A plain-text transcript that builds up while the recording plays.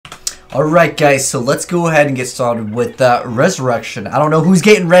Alright guys, so let's go ahead and get started with Resurrection. I don't know who's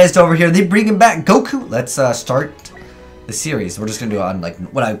getting rezzed over here. They bringing back Goku. Let's start the series. We're just gonna do it on like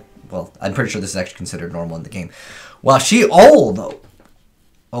well, I'm pretty sure this is actually considered normal in the game. Wow, she old though.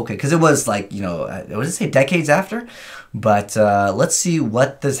 Okay, because it was like, you know, what did it say, decades after? But let's see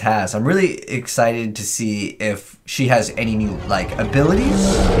what this has. I'm really excited to see if she has any new like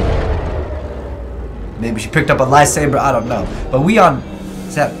abilities. Maybe she picked up a lightsaber, I don't know. But we on,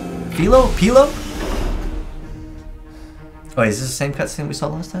 is that Pilo? Oh, is this the same cutscene we saw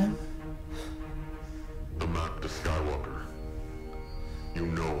last time? The map to Skywalker. You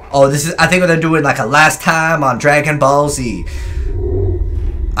know. Oh, this is, I think they're doing like a last time on Dragon Ball Z.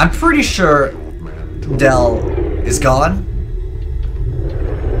 I'm pretty sure Del is gone.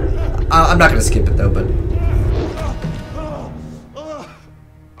 I'm not gonna skip it though, but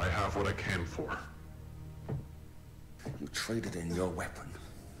I have what I came for. You traded in your weapon.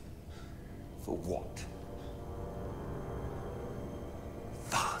 For what?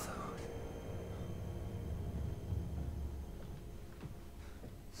 Father.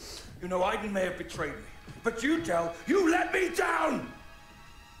 You know, Aiden may have betrayed me, but you, Del, you let me down!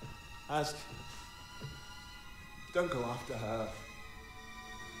 Ask. Don't go after her.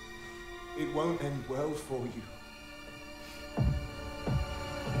 It won't end well for you.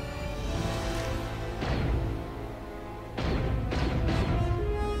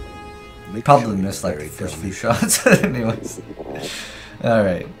 probably missed like the first few shots. Anyways.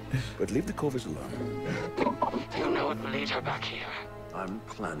 Alright. But leave the Corvus alone. You know what will lead her back here. I'm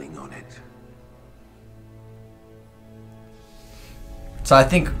planning on it. So I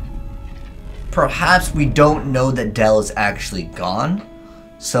think perhaps we don't know that Del is actually gone.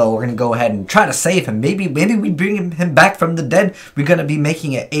 So we're gonna go ahead and try to save him. Maybe we bring him back from the dead. We're gonna be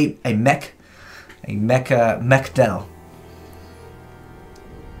making a mech Del.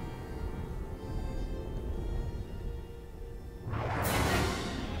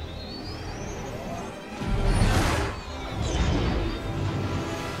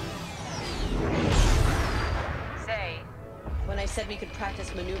 I said we could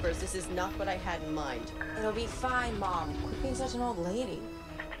practice maneuvers. This is not what I had in mind. It'll be fine, Mom. Quit being such an old lady.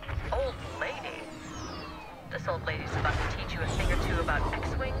 Old lady? This old lady's about to teach you a thing or two about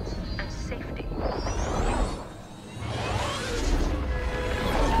X-Wings and safety.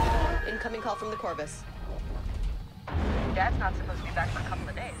 Incoming call from the Corvus. Dad's not supposed to be back for a couple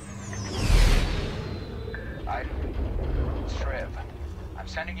of days. It's Trev. I'm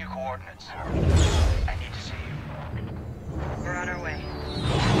sending you coordinates. I need to see you. We're on our way.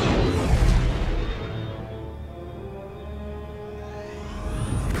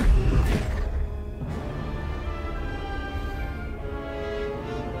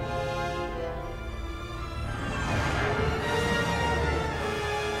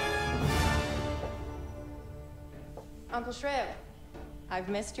 Uncle Shrev, I've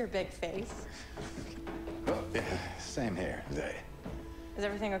missed your big face. Oh, yeah, same here, Zay. Is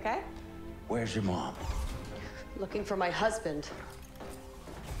everything okay? Where's your mom? Looking for my husband.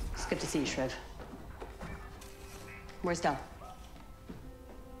 It's good to see you, Shrev. Where's Del?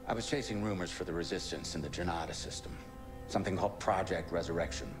 I was chasing rumors for the resistance in the Janata system. Something called Project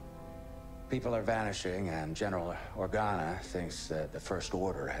Resurrection. People are vanishing, and General Organa thinks that the First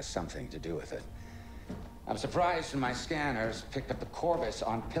Order has something to do with it. I'm surprised when my scanners picked up the Corvus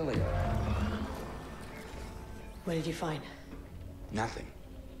on Pilio. What did you find? Nothing.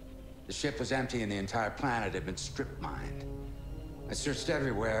 The ship was empty and the entire planet had been strip mined. I searched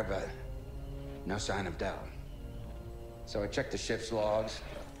everywhere, but no sign of Del. So I checked the ship's logs,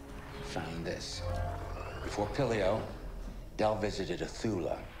 found this. Before Pilio, Del visited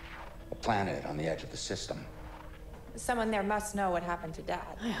Athula, a planet on the edge of the system. Someone there must know what happened to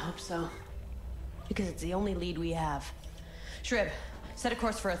Dad. I hope so. Because it's the only lead we have. Shrev, set a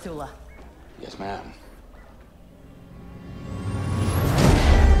course for Athula. Yes, ma'am.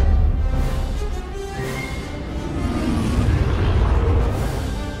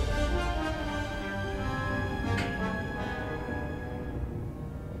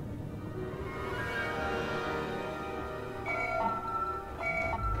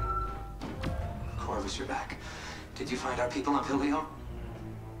 Corvus, you're back. Did you find our people on Pilio?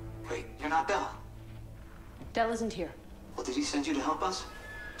 Wait, you're not Del. Del isn't here. Well, did he send you to help us?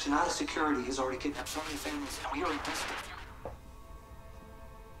 Janata Security has already kidnapped so many families, and we are in risk.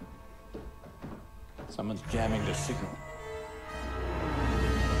 Someone's jamming the signal.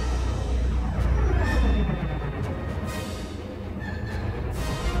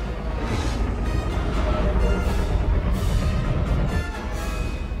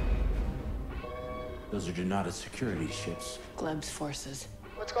 Those are Janata security ships. Gleb's forces.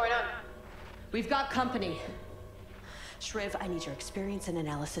 What's going on? We've got company. Shriv, I need your experience and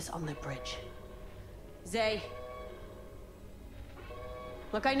analysis on the bridge. Zay.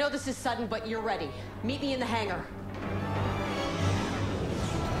 Look, I know this is sudden, but you're ready. Meet me in the hangar.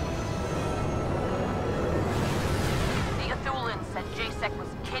 The Athulans said JSEC was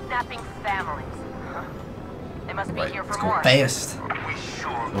kidnapping families. Huh? They must be here for let's more. go fast.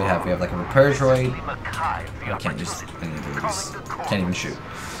 We have like a repair droid. I can't use any of these. Can't even shoot.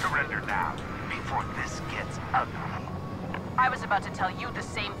 Surrender now, before this gets ugly. I was about to tell you the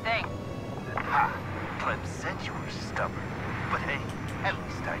same thing. Ha! Clem said you were stubborn, but hey, at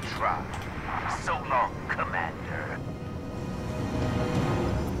least I tried. So long, Commander.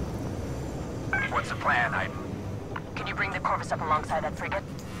 What's the plan, Iden? Can you bring the Corvus up alongside that frigate?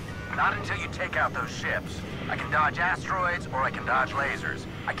 Not until you take out those ships. I can dodge asteroids or I can dodge lasers.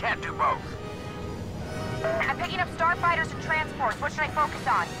 I can't do both. I'm picking up starfighters and transports. What should I focus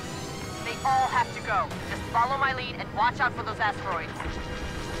on? They all have to go. Just follow my lead and watch out for those asteroids.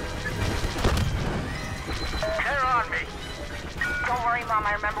 They're on me. Don't worry, Mom.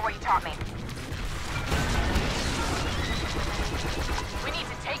 I remember what you taught me. We need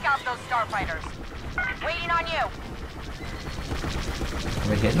to take out those starfighters. Waiting on you. Are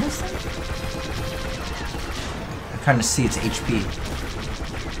we hitting this thing? I kind of see its HP.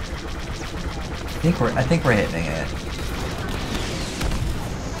 I think we're hitting it.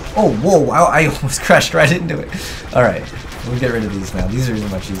 Oh, whoa! I almost crashed right into it. All right, we'll get rid of these now. These are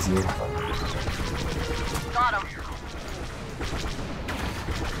much easier. Got him.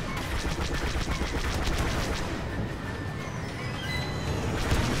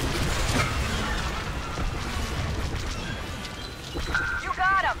 You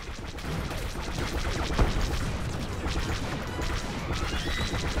got him.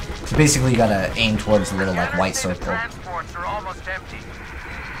 So basically, you gotta aim towards the little like white circle. Transports are almost empty.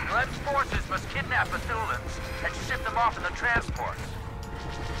 Clem's forces must kidnap Athulans and ship them off in the transports.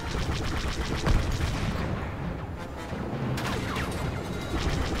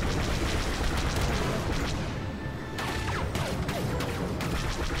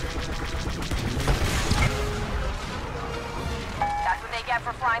 That's what they get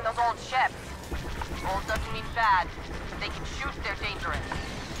for flying those old ships. Old doesn't mean bad. If they can shoot, they're dangerous.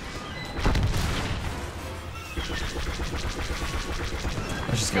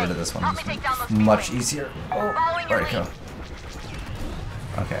 Let's just get rid of this one. Help me take down those Much B-wings. easier. Oh, Following your where'd it go? lead.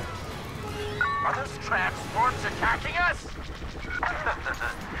 Okay. Are those transports attacking us?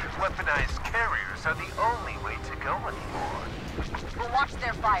 Weaponized carriers are the only way to go anymore. We'll watch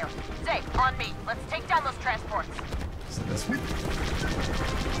their fire. Zay, on me. Let's take down those transports. Is it this one?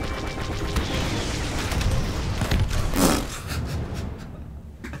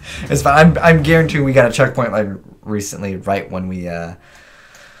 It's fine. I'm guaranteeing we got a checkpoint like recently, right when we Oh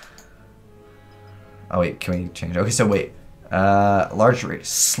wait, can we change? Okay, so wait. Large rate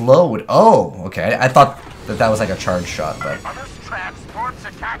slowed. Oh, okay. I thought that was like a charge shot, but Are those transports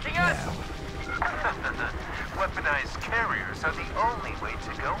attacking us? yeah. Weaponized carriers are the only way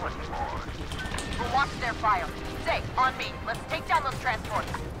to go anymore. We'll watch their fire. Zay, on me. Let's take down those transports.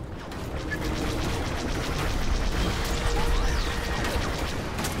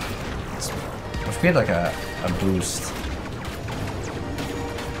 If we had like a boost.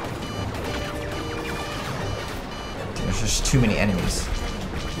 There's just too many enemies.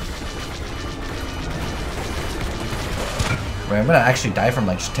 Wait, I'm gonna actually die from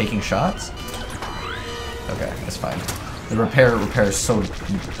like just taking shots? Okay, that's fine. The repair repairs so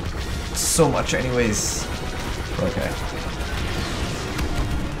much anyways. Okay.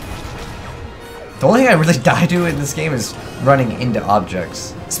 The only thing I really die to in this game is running into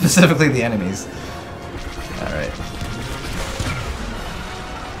objects. Specifically the enemies. Alright.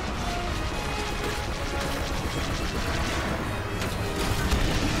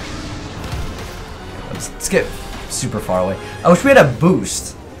 Let's get super far away. I wish we had a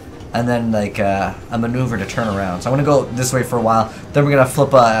boost. And then like a maneuver to turn around. So I'm gonna go this way for a while. Then we're gonna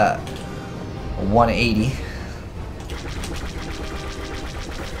flip a 180.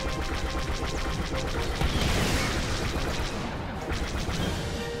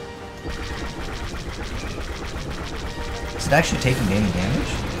 Is it actually taking any damage?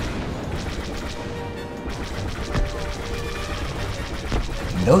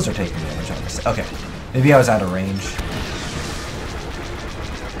 Those are taking damage on this. Okay. Maybe I was out of range.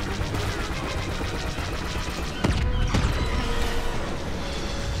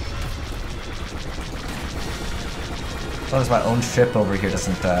 As long as my own ship over here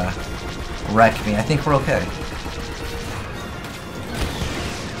doesn't wreck me, I think we're okay.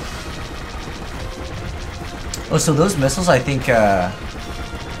 Oh, so those missiles, I think,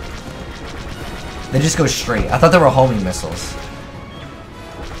 They just go straight. I thought they were homing missiles.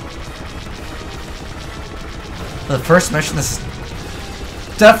 For the first mission, this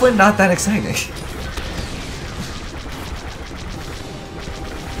is definitely not that exciting.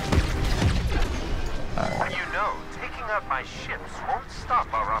 You know, taking out my ships won't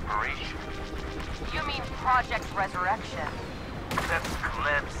stop our operation. You mean Project Resurrection? That's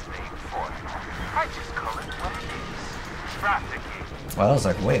Clem's name for it. I just call it what it is. Trafficking. Well, I was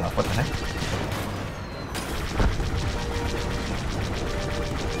like way off. What the heck?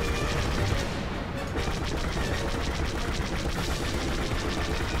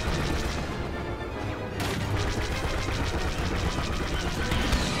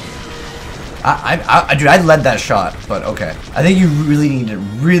 Dude, I led that shot, but okay. I think you really need to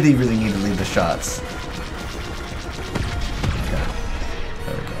lead the shots. Okay.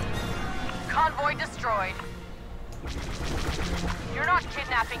 There we go. Convoy destroyed. You're not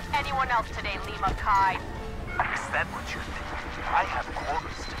kidnapping anyone else today, Lima Kai. Is that what you think? I have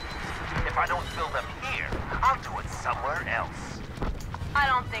quarters to use. If I don't fill them here, I'll do it somewhere else. I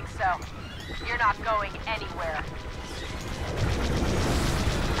don't think so. You're not going anywhere.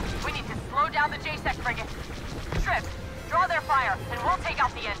 We need to slow down the JSEC frigate. Trip, draw their fire, and we'll take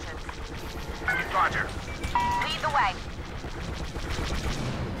out the engines. Roger. Lead the way.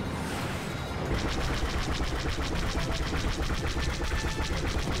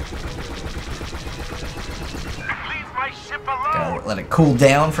 Leave my ship alone. Gotta let it cool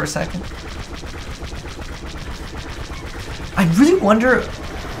down for a second. I really wonder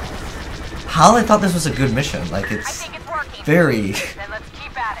how they thought this was a good mission. Like, I it's think it's working. very, Then let's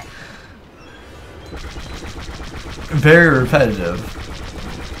keep at it. very repetitive.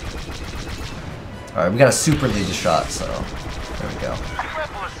 Alright, we got a super lead shot, so there we go.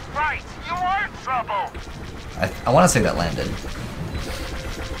 Clem was right. You are in trouble. I want to say that landed.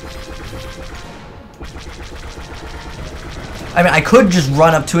 I mean, I could just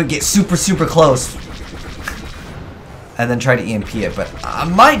run up to it, get super close, and then try to EMP it, but I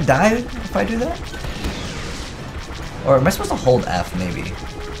might die if I do that. Or am I supposed to hold F, maybe?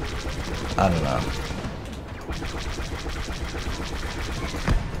 I don't know.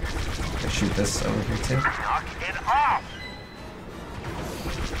 Can I shoot this over here too? Knock it off.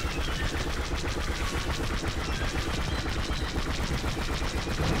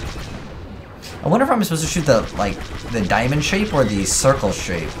 I wonder if I'm supposed to shoot the, like, the diamond shape or the circle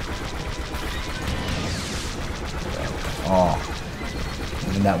shape. Oh.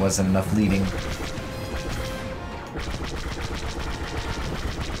 And that wasn't enough leading.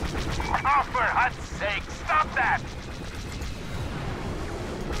 Oh, for God's sake, stop that!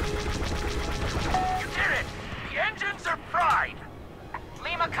 You did it! The engines are fried!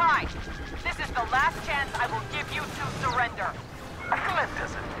 Lima Kai, this is the last chance I will give you to surrender. Clem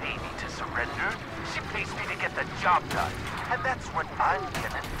doesn't pay me to surrender. She pays me to get the job done. And that's what I'm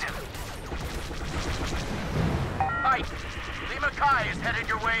gonna do. Hi. Lima Kai is headed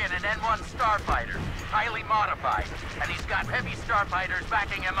your way in an N1 starfighter, highly modified, and he's got heavy starfighters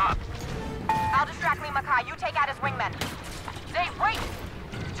backing him up. I'll distract Lima Kai. You take out his wingmen. Dave, wait!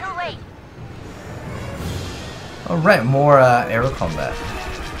 Too late. Alright, more aero combat.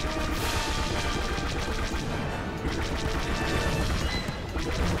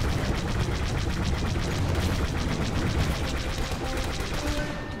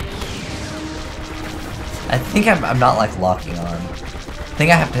 I think I'm not like locking on. I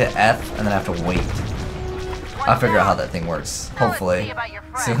think I have to hit F and then I have to wait. I'll figure out how that thing works. Hopefully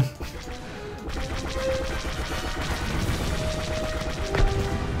soon.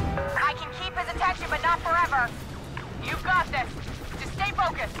 I can keep his attention, but not forever. You've got this. Just stay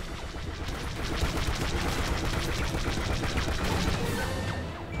focused.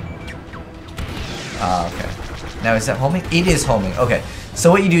 Ah, okay. Now is that homing? It is homing. Okay.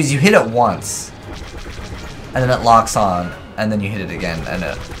 So what you do is you hit it once, and then it locks on, and then you hit it again, and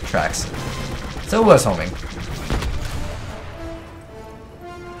it tracks. So it was homing.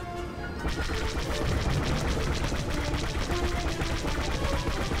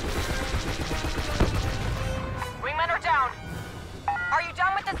 Wingmen are down. Are you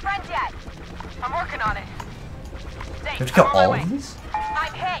done with this friend yet? I'm working on it. Dave, You have to kill I'm on my all way. of these?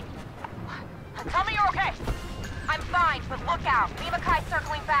 I'm hit. Tell me you're okay. I'm fine, but look out. Lima Kai's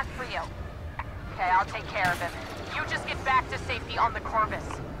circling back for you. Okay, I'll take care of him. You just get back to safety on the Corvus.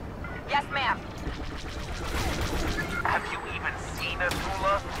 Yes, ma'am. Have you even seen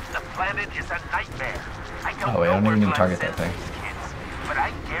Azula? The planet is a nightmare. I don't Oh wait, I don't know even need to where target Glenn that thing. sends these kids, but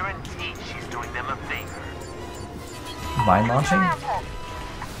I guarantee she's doing them a favor. Mine launching?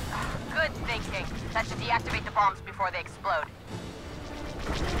 Good thinking. That should deactivate the bombs before they explode.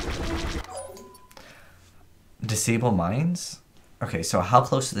 disable mines? Okay, so how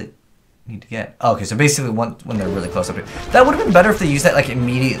close do they need to get? Oh, okay, so basically when they're really close up here. That would have been better if they used that like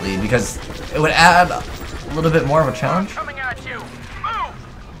immediately, because it would add a little bit more of a challenge. Coming at you. Move.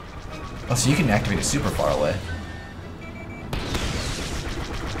 Oh, so you can activate it super far away.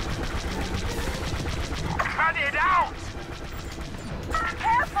 Cut it out.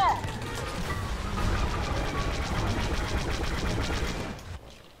 Careful!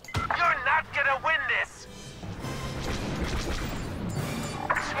 You're not gonna win this.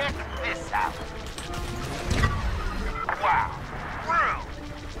 Check this out. Wow. Rude.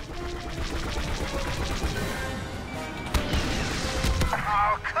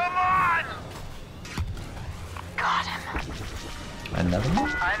 Oh, come on! Got him. Another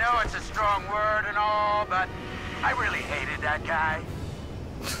one? I know it's a strong word and all, but I really hated that guy.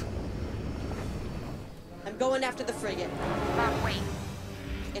 I'm going after the frigate. Wait.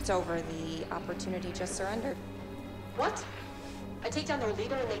 It's over. The opportunity just surrendered. What? I take down their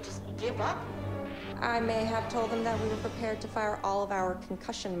leader and they just give up? I may have told them that we were prepared to fire all of our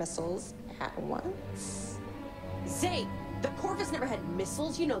concussion missiles at once. Zay, the Corvus never had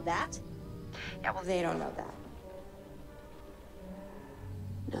missiles, you know that? Yeah, well, they don't know that.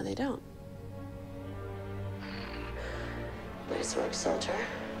 No, they don't. Nice work, soldier.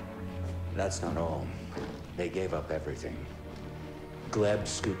 That's not all. They gave up everything. Gleb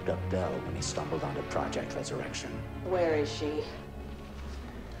scooped up Dell when he stumbled onto Project Resurrection. Where is she?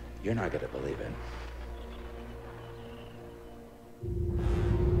 You're not gonna believe it.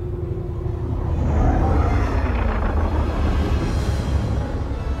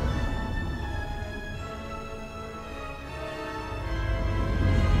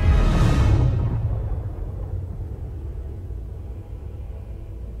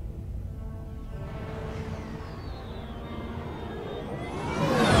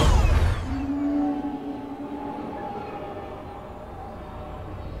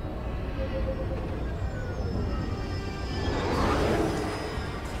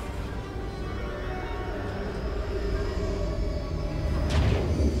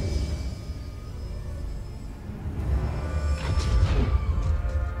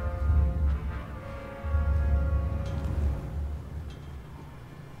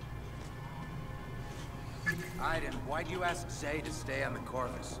 Aiden, why'd you ask Zay to stay on the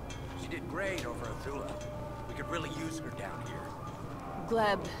Corvus? She did great over Athula. We could really use her down here.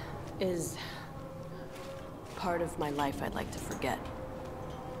 Gleb is part of my life I'd like to forget.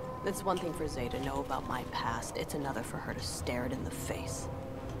 It's one thing for Zay to know about my past. It's another for her to stare it in the face.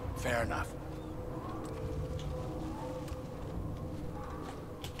 Fair enough.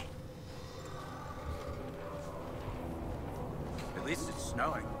 At least it's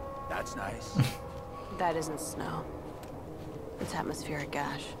snowing. That's nice. That isn't snow. It's atmospheric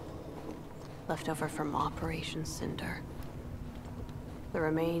ash. Left over from Operation Cinder. The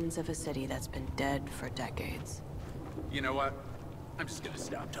remains of a city that's been dead for decades. You know what? I'm just gonna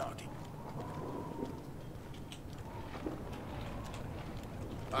stop talking.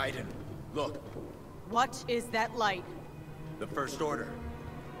 Aiden, look. What is that light? The First Order.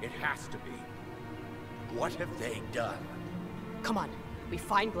 It has to be. What have they done? Come on. We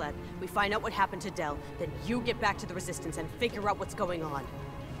find Gleb, we find out what happened to Dell, then you get back to the Resistance and figure out what's going on.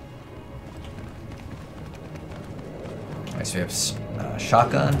 Alright, so we have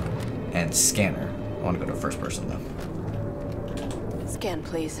shotgun and scanner. I want to go to first person though. Scan,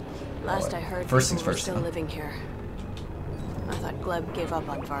 please. Last I heard, first people things were first, still huh? living here. I thought Gleb gave up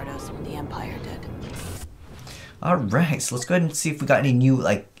on Vardos when the Empire did. Alright, so let's go ahead and see if we got any new,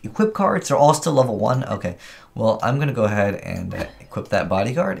 like, equip cards. They're all still level 1. Okay, well, I'm going to go ahead and equip that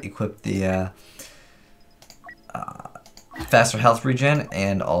bodyguard, equip the faster health regen,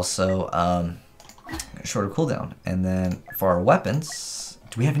 and also shorter cooldown. And then for our weapons,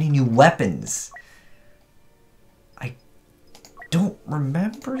 do we have any new weapons? I don't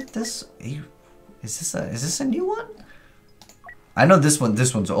remember this. Is this a new one? I know this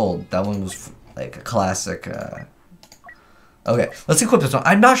one's old. That one was like a classic. Okay, let's equip this one.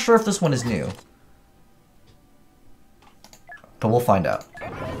 I'm not sure if this one is new, but we'll find out.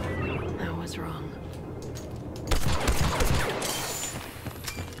 I was wrong.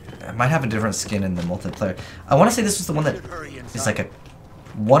 It might have a different skin in the multiplayer. I want to say this was the one that is like a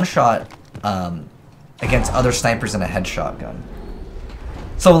one-shot against other snipers in a headshot gun.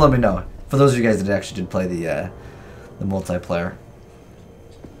 Someone let me know. For those of you guys that actually did play the multiplayer.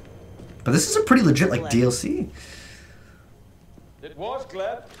 But this is a pretty legit like DLC. It was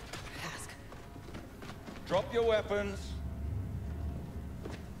Gleb. Drop your weapons.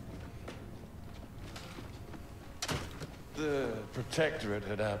 the Protectorate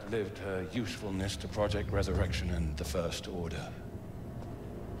had outlived her usefulness to Project Resurrection and the First Order.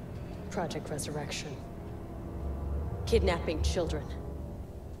 Project Resurrection. Kidnapping children.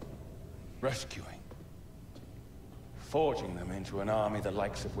 Rescuing. Forging them into an army the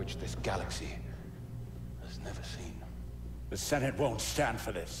likes of which this galaxy has never seen. The Senate won't stand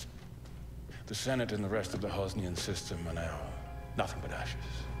for this. The Senate and the rest of the Hosnian system are now nothing but ashes.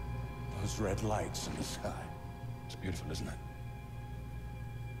 Those red lights in the sky. It's beautiful, isn't it?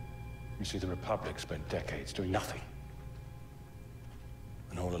 You see, the Republic spent decades doing nothing.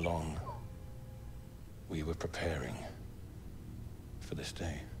 And all along, we were preparing for this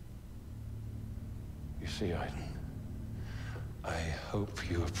day. You see, Aiden, I hope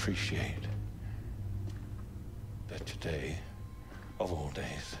you appreciate that today, of all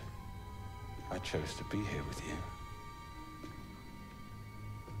days, I chose to be here with you.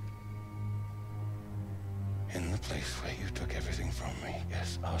 In the place where you took everything from me.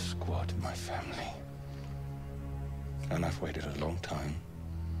 Yes, our squad, my family. And I've waited a long time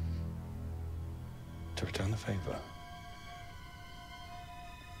to return the favor.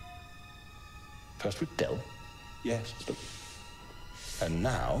 First with Del. Yes. And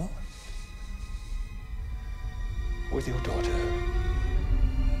now, with your daughter.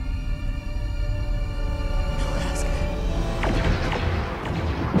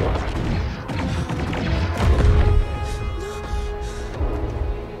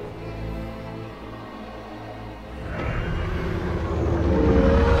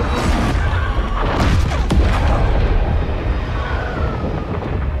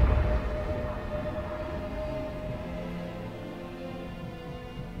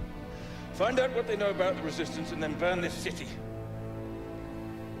 Find out what they know about the Resistance and then burn this city.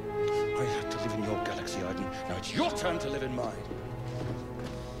 I had to live in your galaxy, Aiden. Now it's your turn to live in mine.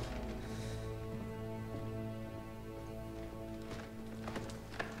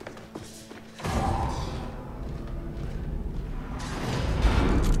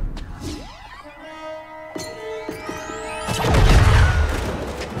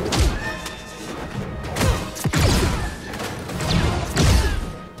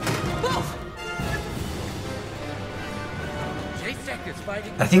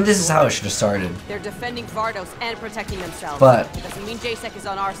 I think this is how it should have started. They're defending Vardos and protecting themselves. But it doesn't mean JSEC is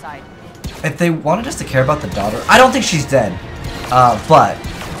on our side. If they wanted us to care about the daughter, I don't think she's dead. But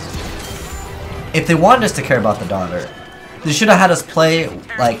if they wanted us to care about the daughter, they should have had us play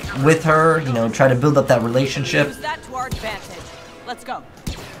like with her, you know, try to build up that relationship. Use that to our advantage. Let's go.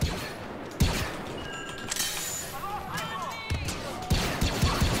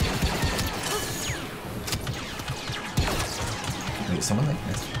 Wait, someone like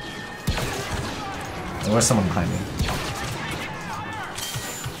this? There was someone behind me.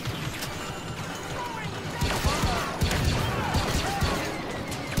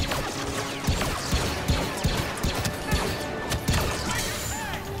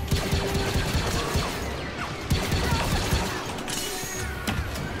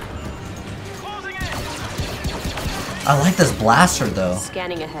 I like this blaster though.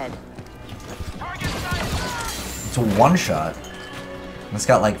 Scanning ahead. It's a one shot. It's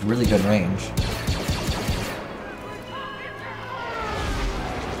got like really good range.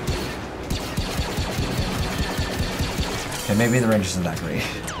 Okay, maybe the range isn't that great.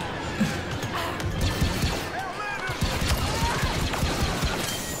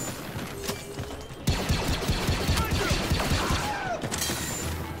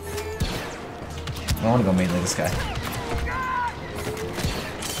 I want to go melee this guy.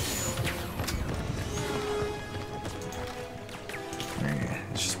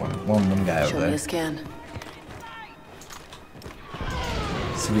 It's just one guy over there. Scan.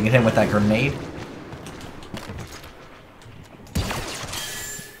 So we can hit him with that grenade.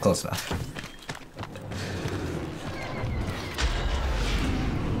 Close enough.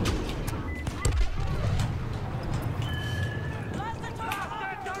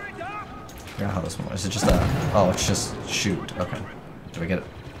 I forgot how this one was. Is it just a... Oh, it's just shoot. Okay. Do I get it?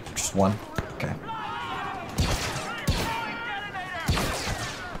 Just one? Okay.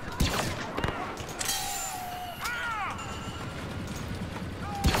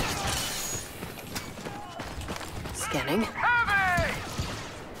 Scanning.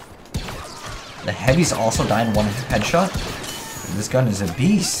 The heavies also die in one headshot? This gun is a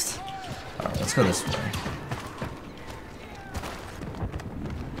beast. Alright, let's go this way.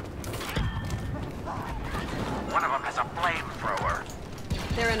 One of them has a flamethrower.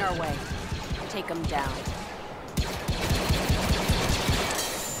 They're in our way. Take them down.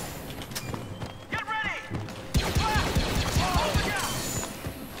 Get ready!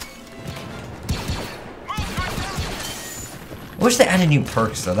 I wish they added new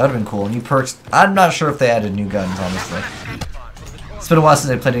perks though. That would have been cool. New perks. I'm not sure if they added new guns, honestly. It's been a while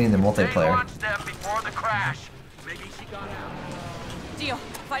since I played any of the multiplayer. Dio,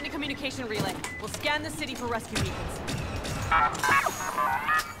 find a communication relay. We'll scan the city for rescue beacons.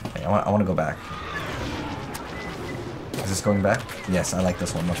 Okay, I want to go back. Is this going back? Yes, I like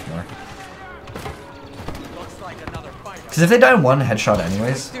this one much more. Because if they die in one headshot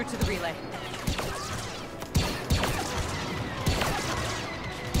anyways. Through to the relay.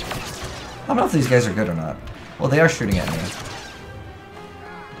 I don't know if these guys are good or not. Well, they are shooting at me.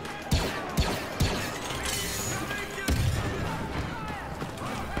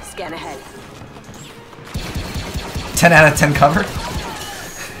 Scan ahead. 10 out of 10 cover?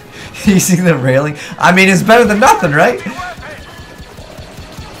 Using the railing? I mean, it's better than nothing, right?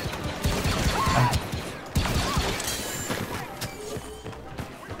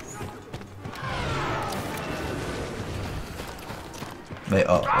 Wait,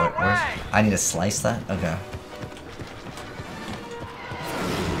 oh, where's... I need to slice that? Okay.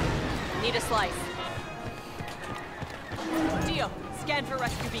 Need a slice. Dio, scan for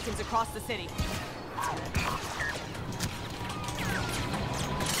rescue beacons across the city.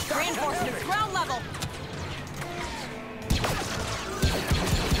 Reinforcements, ground level!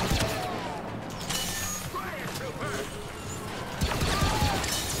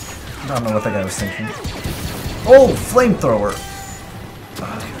 I don't know what that guy was thinking. Oh, flamethrower!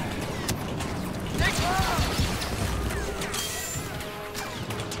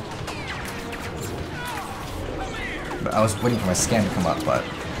 I was waiting for my scan to come up, but...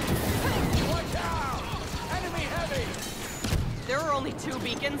 There are only 2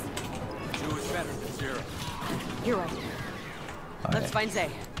 beacons. 2 is better than 0. You're right. Let's find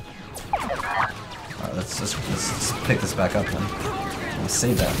Zay. Alright, let's pick this back up then. We'll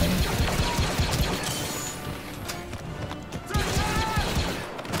save that thing.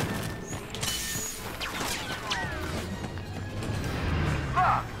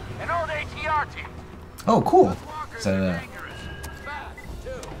 Look, an old ATR team. Oh, cool. So,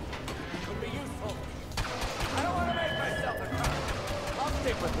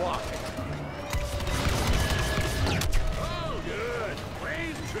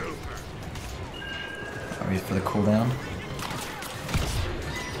 I'll wait for the cooldown.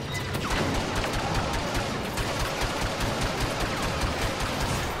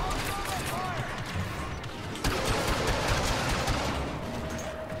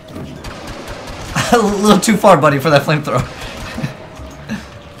 A little too far, buddy, for that flamethrower.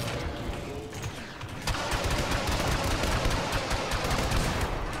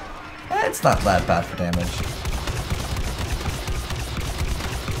 It's not that bad for damage.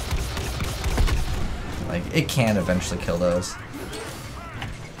 Like, it can eventually kill those.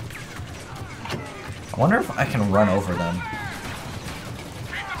 I wonder if I can run over them.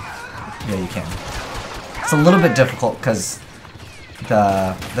 Yeah, you can. It's a little bit difficult because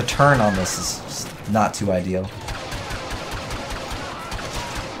the turn on this is just not too ideal.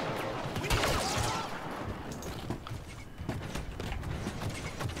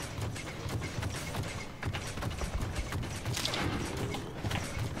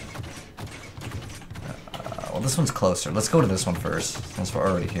 Well, this one's closer. Let's go to this one first, since we're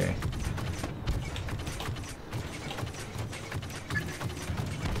already here.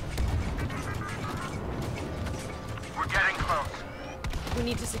 We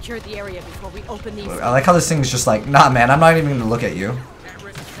need to secure the area before we open these. I like how this thing's just like, nah, man, I'm not even gonna look at you.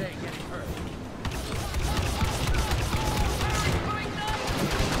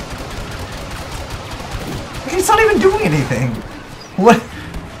 He's not even doing anything. What?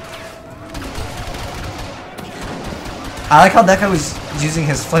 I like how that guy was using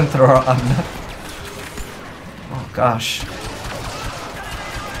his flamethrower on. Oh gosh.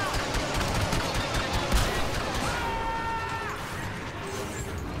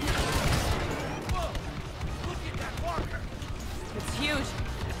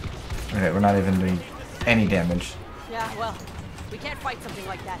 Okay, we're not even doing any damage. Yeah, well, we can't fight something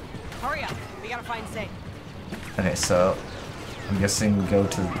like that. Hurry up, we gotta find Zay. Okay, so I'm guessing we go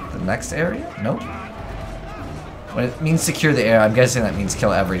to the next area? Nope. When it means secure the area, I'm guessing that means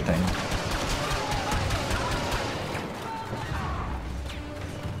kill everything.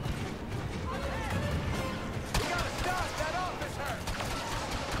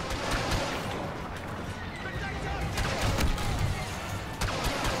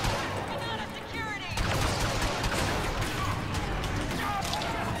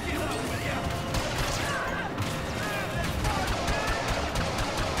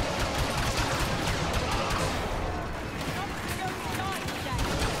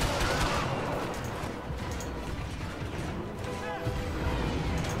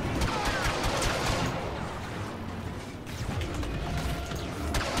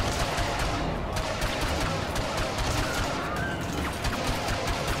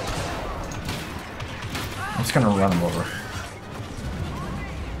 just gonna run him over.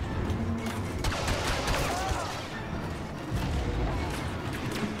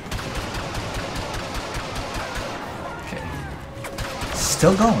 Okay.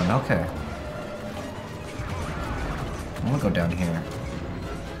 Still going, okay. I'm gonna go down here.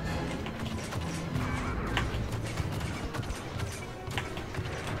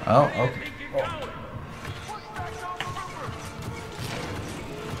 Oh, okay.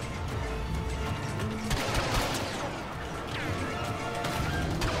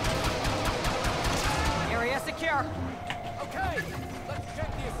 Area secure. Okay, let's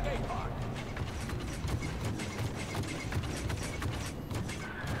check the escape pod.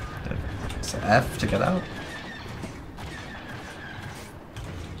 It's F to get out.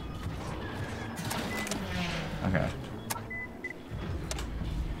 Okay.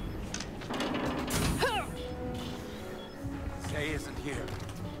 Zay isn't here.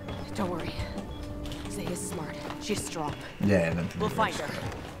 Don't worry. Zay is smart. She's strong. Yeah, then We'll find her.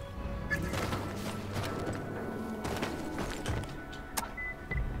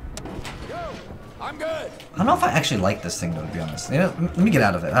 Yo, I'm good. I don't know if I actually like this thing though, to be honest. You know, let me get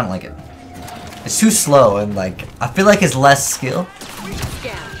out of it. I don't like it. It's too slow and like I feel like it's less skill.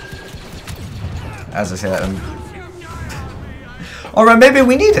 As I say that, all right, maybe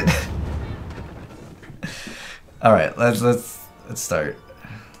we need it. All right, let's start.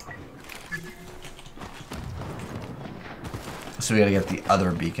 So we gotta get the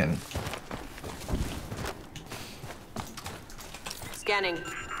other beacon. Scanning.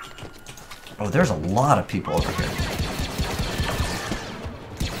 Oh, there's a lot of people over here.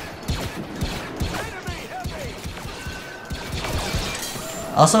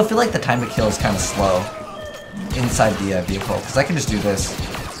 I also feel like the time to kill is kind of slow inside the vehicle, because I can just do this.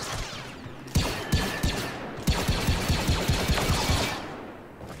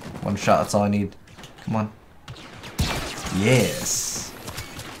 One shot, that's all I need. Come on. Yes.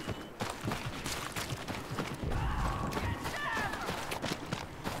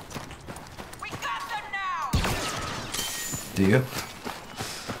 We got them now. Do you?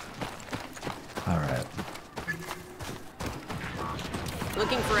 Alright.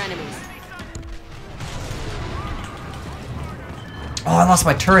 Looking for enemies. Oh, I lost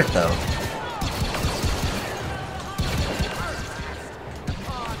my turret though.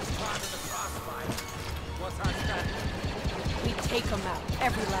 We take them out.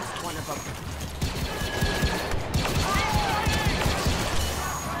 Every last one of them.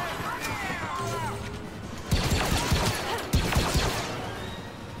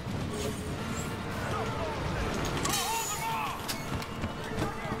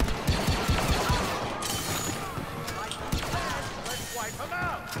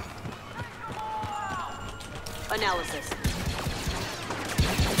 Analysis.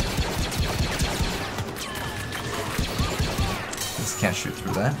 Just can't shoot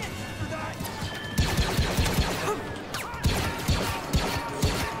through that.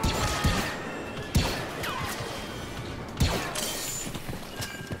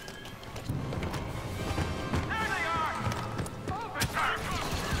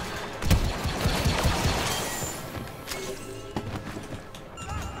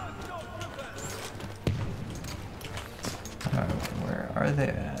 Where are they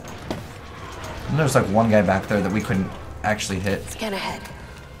at? And there's like one guy back there that we couldn't actually hit. Scan ahead.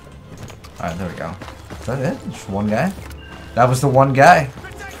 Alright, there we go. Is that it? Just one guy? That was the one guy.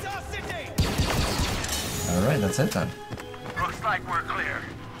 Alright, that's it then. Looks like we're clear.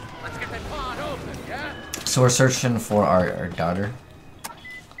 Let's get that pod open, yeah? So we're searching for our daughter.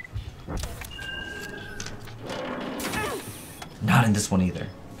 Not in this one either.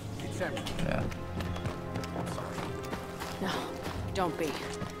 Yeah. No, don't be.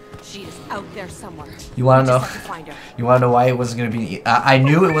 She is out there somewhere. You want to know? Just have to find her. You want to know why it wasn't going to be? I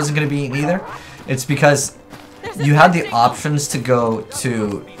knew it wasn't going to be in either. It's because you had the options to go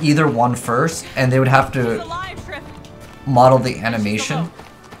to either one first, and they would have to model the animation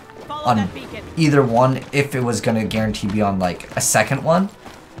on either one if it was going to guarantee be on like a second one.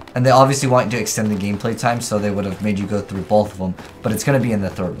 And they obviously want to extend the gameplay time, so they would have made you go through both of them. But it's going to be in the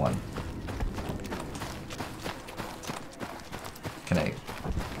third one. Can I?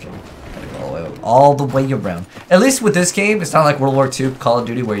 Okay, gotta go all the way around. At least with this game, it's not like World War II, Call of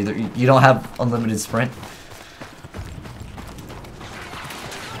Duty, where you don't have unlimited sprint.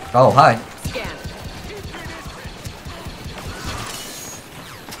 Oh, hi.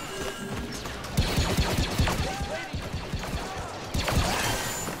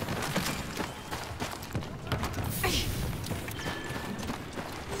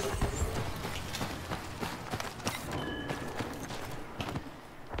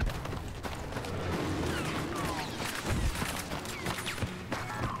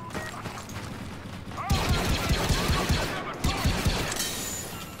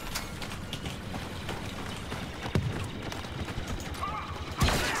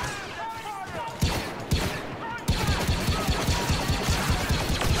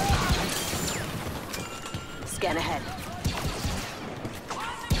 Scan ahead.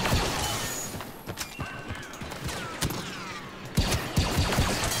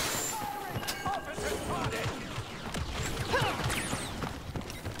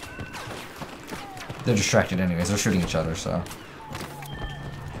 They're distracted anyways. They're shooting each other, so.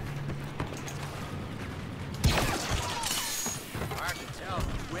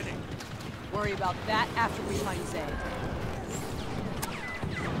 Worry about that after we find Zay.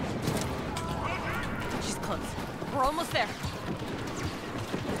 She's close. We're almost there.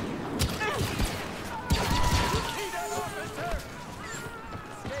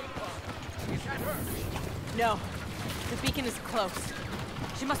 No. The beacon is close.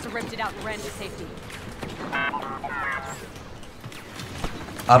 She must have ripped it out and ran to safety.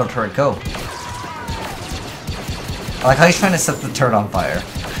 Auto turret, go. I like how he's trying to set the turret on fire.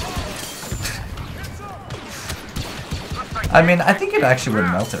 I mean, I think it actually would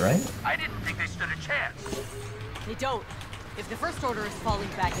melt it, right? I didn't think they stood a chance. They don't. If the First Order is falling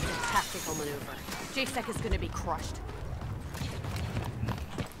back, it's a tactical maneuver. JSEC is gonna be crushed.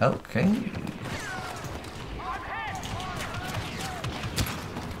 Okay.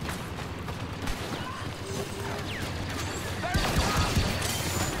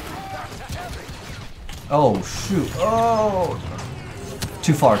 Oh, shoot. Oh!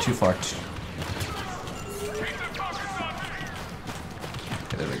 Too far, too far.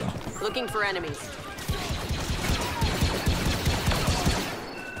 Okay, there we go. Looking for enemies.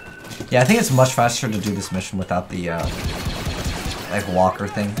 Yeah, I think it's much faster to do this mission without the, like, walker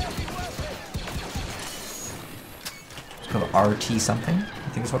thing. It's called RT something, I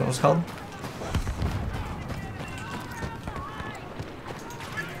think is what it was called.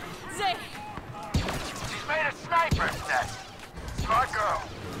 Zay! She's made a sniper's nest. Smart girl.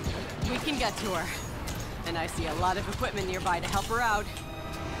 We can get to her. And I see a lot of equipment nearby to help her out.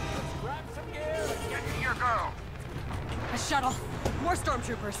 Grab some gear and get to your girl. A shuttle. More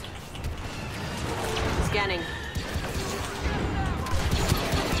stormtroopers. Scanning.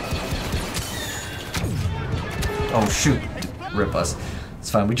 Oh shoot. Rip us. It's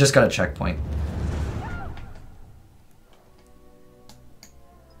fine, we just got a checkpoint.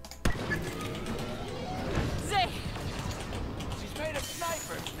 Zay! She's made a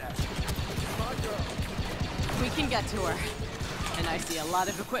sniper's nest. Smart girl. We can get to her. And I see a lot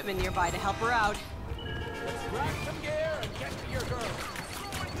of equipment nearby to help her out. Let's grab some gear and get to your girl.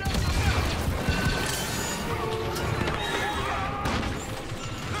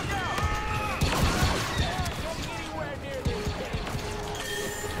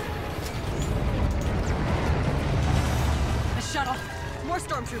 A shuttle. More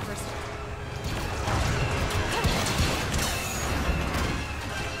stormtroopers.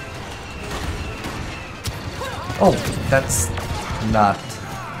 Oh, that's not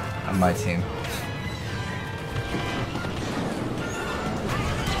on my team.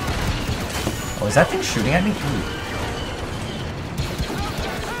 Oh, is that thing shooting at me? Ooh.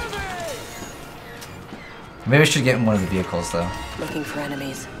 Maybe I should get in one of the vehicles, though. Looking for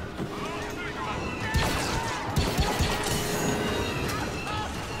enemies.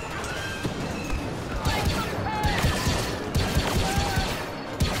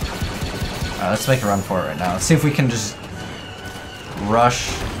 Let's make a run for it right now. Let's see if we can just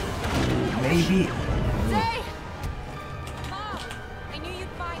rush. Maybe. Zay! Mom, I knew you'd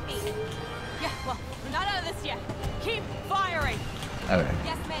find me. Yeah, well, we're not out of this yet. Keep firing. Okay.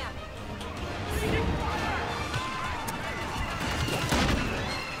 Yes, ma'am.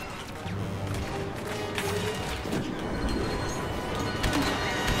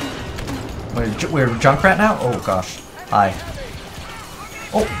 We're Junkrat now? Oh gosh. Hi.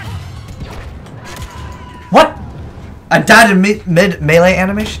 Oh. What? I died in mid melee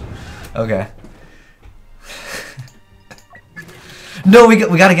animation? Okay. No, we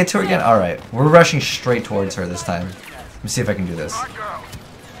gotta get to her again? Alright. We're rushing straight towards her this time. Let me see if I can do this.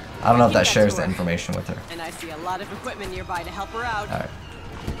 I don't know if that shares the information with her. And I see a lot of equipment nearby to help her out. Alright.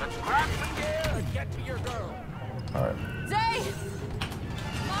 Let's grab some gear and get to your girl. Alright. Zay!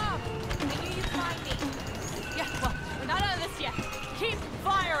 Mom, I knew you'd find me. Yeah, well, we're not out of this yet. Keep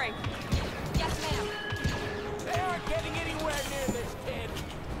firing. Yes, ma'am. They aren't getting anywhere near this kid.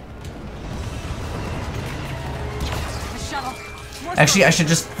 A shuttle. More Actually, I should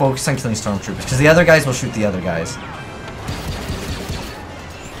just focus on killing stormtroopers, because the other guys will shoot the other guys.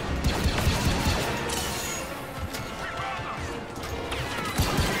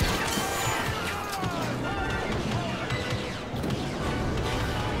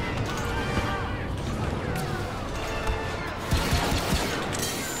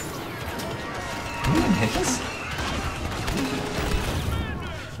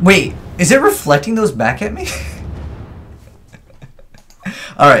 Wait, Is it reflecting those back at me?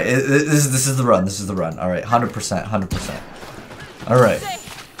 All right, this is the run. This is the run. All right, 100%, 100%. All right.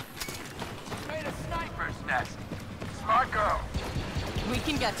 Made a sniper's nest. Smart girl. We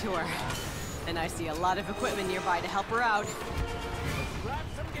can get to her. And I see a lot of equipment nearby to help her out. Grab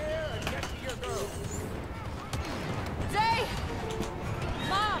some gear and get to your girl. Zay!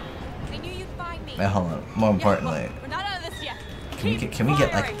 Mom! I knew you'd find me. Wait, hold on. More importantly, We're not out of this yet. can we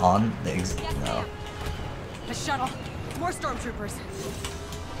get like on the Yes, no? ma'am. A shuttle. More stormtroopers.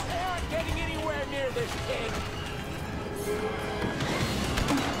 They aren't getting anywhere near this thing.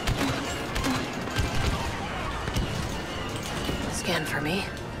 Scan for me.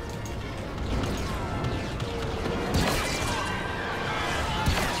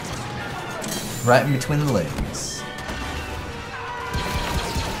 Right in between the legs.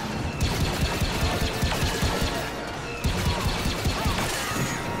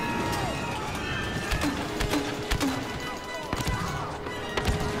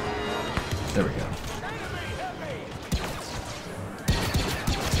 There we go.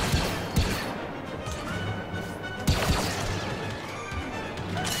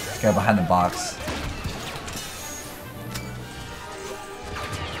 Guy behind the box.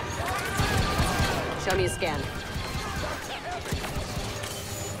 Show me a scan.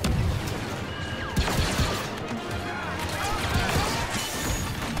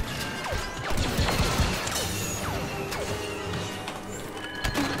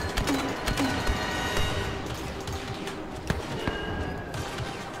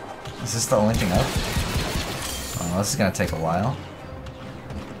 Is this the only thing up? Oh, this is gonna take a while.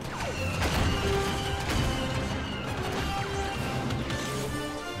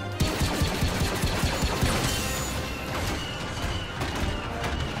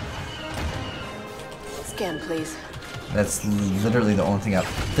 Scan, please. That's literally the only thing up.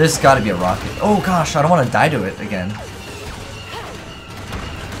 There's gotta be a rocket. Oh gosh, I don't want to die to it again.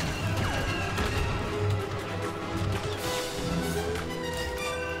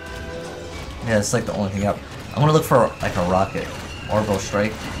 Yeah, it's like the only thing up. I'm gonna look for like a rocket. Orbital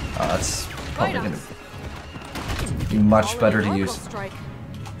strike. That's probably gonna be much better to use. Strike.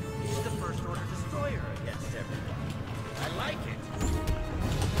 He's the first order destroyer against everyone. I like it.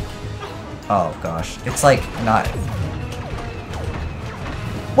 Oh gosh, it's like not.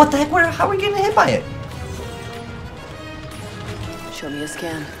 What the heck? How are we getting hit by it? Show me a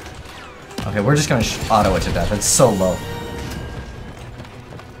scan. Okay, we're just gonna auto it to death. It's so low.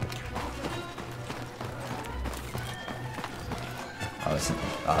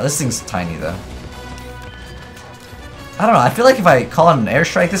 Oh, this thing's tiny though. I don't know. I feel like if I call it an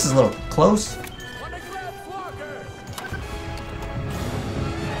airstrike, this is a little close.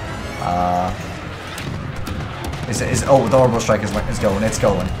 Oh, the orbital strike is going. It's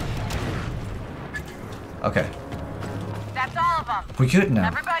going. Okay. That's all of them. We good now.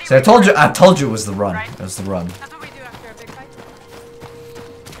 Everybody See, I told you it was the run. It was the run. That's what we do after a big fight.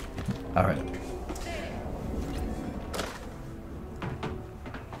 All right.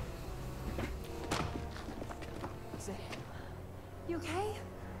 You okay?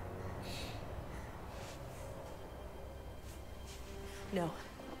 No.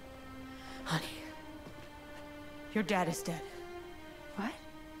 Honey. Your dad is dead. What?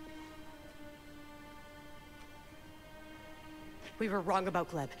 We were wrong about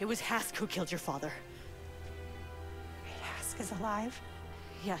Gleb. It was Hask who killed your father. Hask is alive?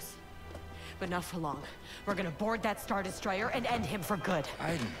 Yes. But not for long. We're gonna board that Star Destroyer and end him for good.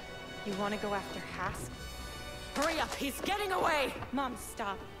 Aiden. You want to go after Hask? Hurry up, he's getting away! Mom,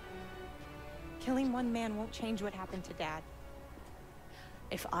 stop. Killing one man won't change what happened to Dad.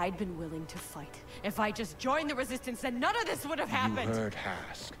 If I'd been willing to fight, if I just joined the Resistance, then none of this would have happened! You heard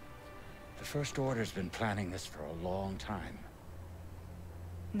Hask. The First Order's been planning this for a long time.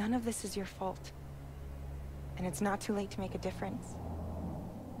 None of this is your fault. And it's not too late to make a difference.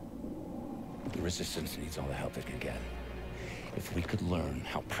 The Resistance needs all the help it can get. If we could learn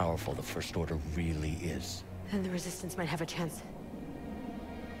how powerful the First Order really is. Then the Resistance might have a chance.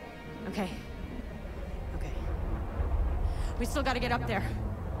 Okay. Okay. We still gotta get up there.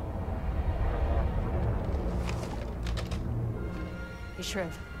 You sure?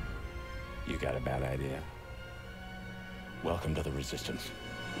 You got a bad idea. Welcome to the Resistance.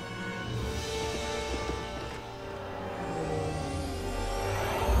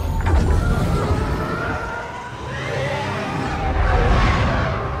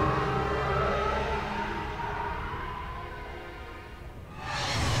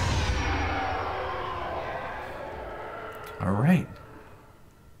 All right.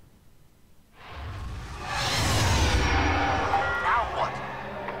 Now what?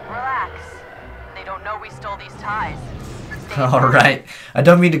 Relax. stole these ties. Alright, I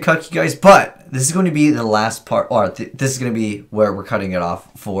don't mean to cut you guys, but this is going to be the last part, or this is going to be where we're cutting it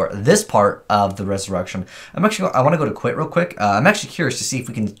off for this part of the resurrection. I want to go to quit real quick. I'm actually curious to see if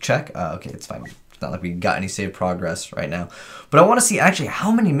we can check. Okay, it's fine. It's not like we got any saved progress right now. But I want to see actually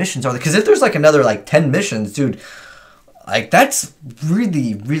how many missions are there, because if there's like another like 10 missions, dude, like that's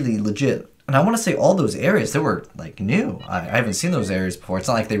really, really legit. And I want to say all those areas, they were like new. I haven't seen those areas before. It's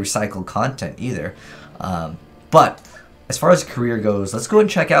not like they recycled content either. But as far as career goes, let's go and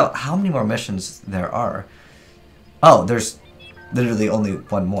check out how many more missions there are. Oh, there's literally only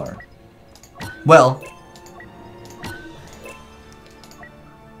one more. Well,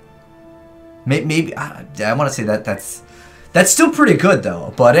 maybe I want to say that's still pretty good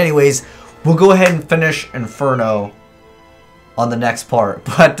though. But anyways, we'll go ahead and finish Inferno on the next part.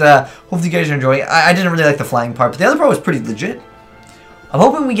 But hopefully you guys are enjoying it. I didn't really like the flying part, but the other part was pretty legit. I'm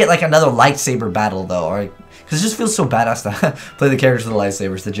hoping we get like another lightsaber battle though, alright? Because it just feels so badass to play the characters with the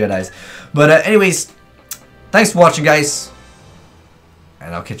lightsabers, the Jedis. But anyways, thanks for watching, guys.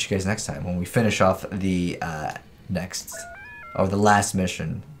 And I'll catch you guys next time when we finish off the the last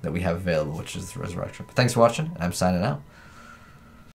mission that we have available, which is the Resurrection. But thanks for watching, and I'm signing out.